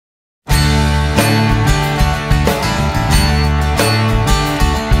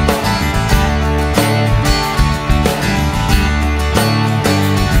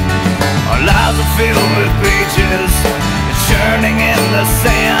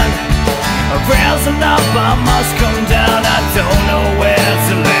I must come down. I don't know where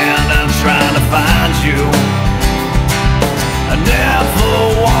to land. I'm trying to find you. I never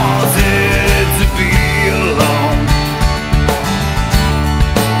wanted to be alone.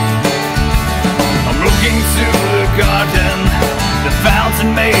 I'm looking to the garden, the fountain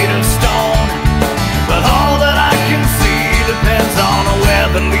made of stone, but all that I can see depends on where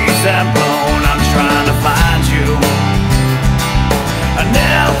the leaves have blown. I'm trying to find you. I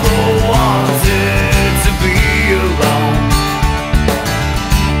never wanted to be alone.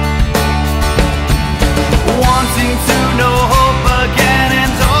 Wanting to know hope again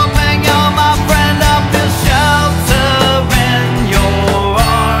and hoping you're my friend. I feel shelter in your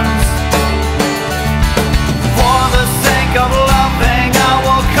arms. For the sake of loving, I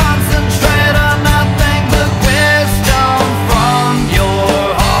will concentrate on nothing but wisdom from your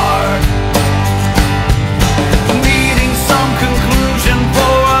heart. Needing some conclusion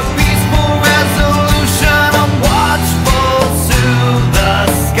for a peaceful resolution. I'm watchful to the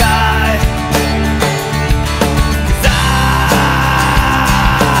sky, 'cause I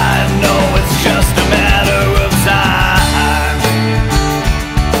know it's just a matter of time.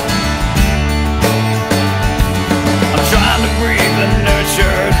 I'm trying to breathe and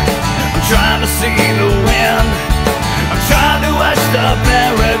nurtured. I'm trying to see the wind. I'm trying to watch the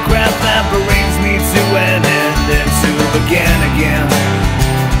paragraph that brings me to an end and to begin again.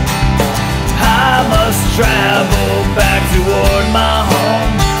 I must travel back toward my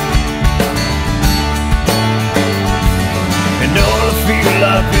home, and all the feel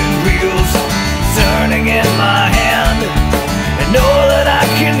up in wheels turning in my hand, and all that I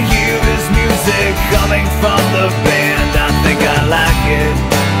can hear is music coming from the band. I think I like it,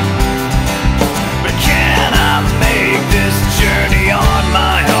 but can I make this journey on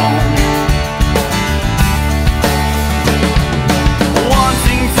my own?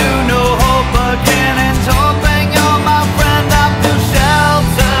 Wanting to know hope again and hoping you're my friend. I feel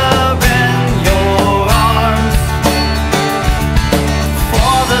shelter in your arms.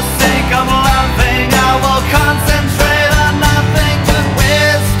 For the sake of loving, I will concentrate on nothing but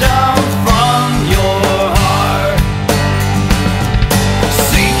wisdom from your heart.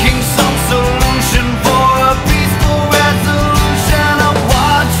 Seeking some solution for a peaceful resolution. I'm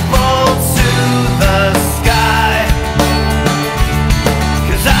watchful to the sky,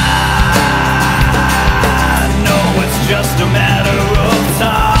 'cause I know it's just a matter of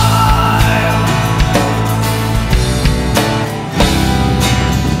time.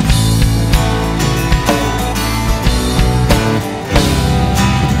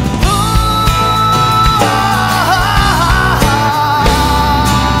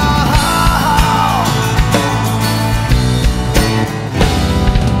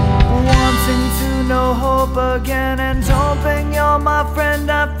 Wanting to know hope again and hoping you're my friend.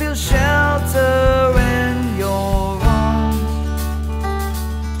 I feel shelter in your arms.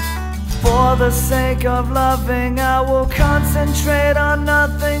 For the sake of loving, I will concentrate on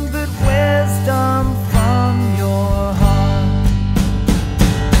nothing but wisdom from your heart.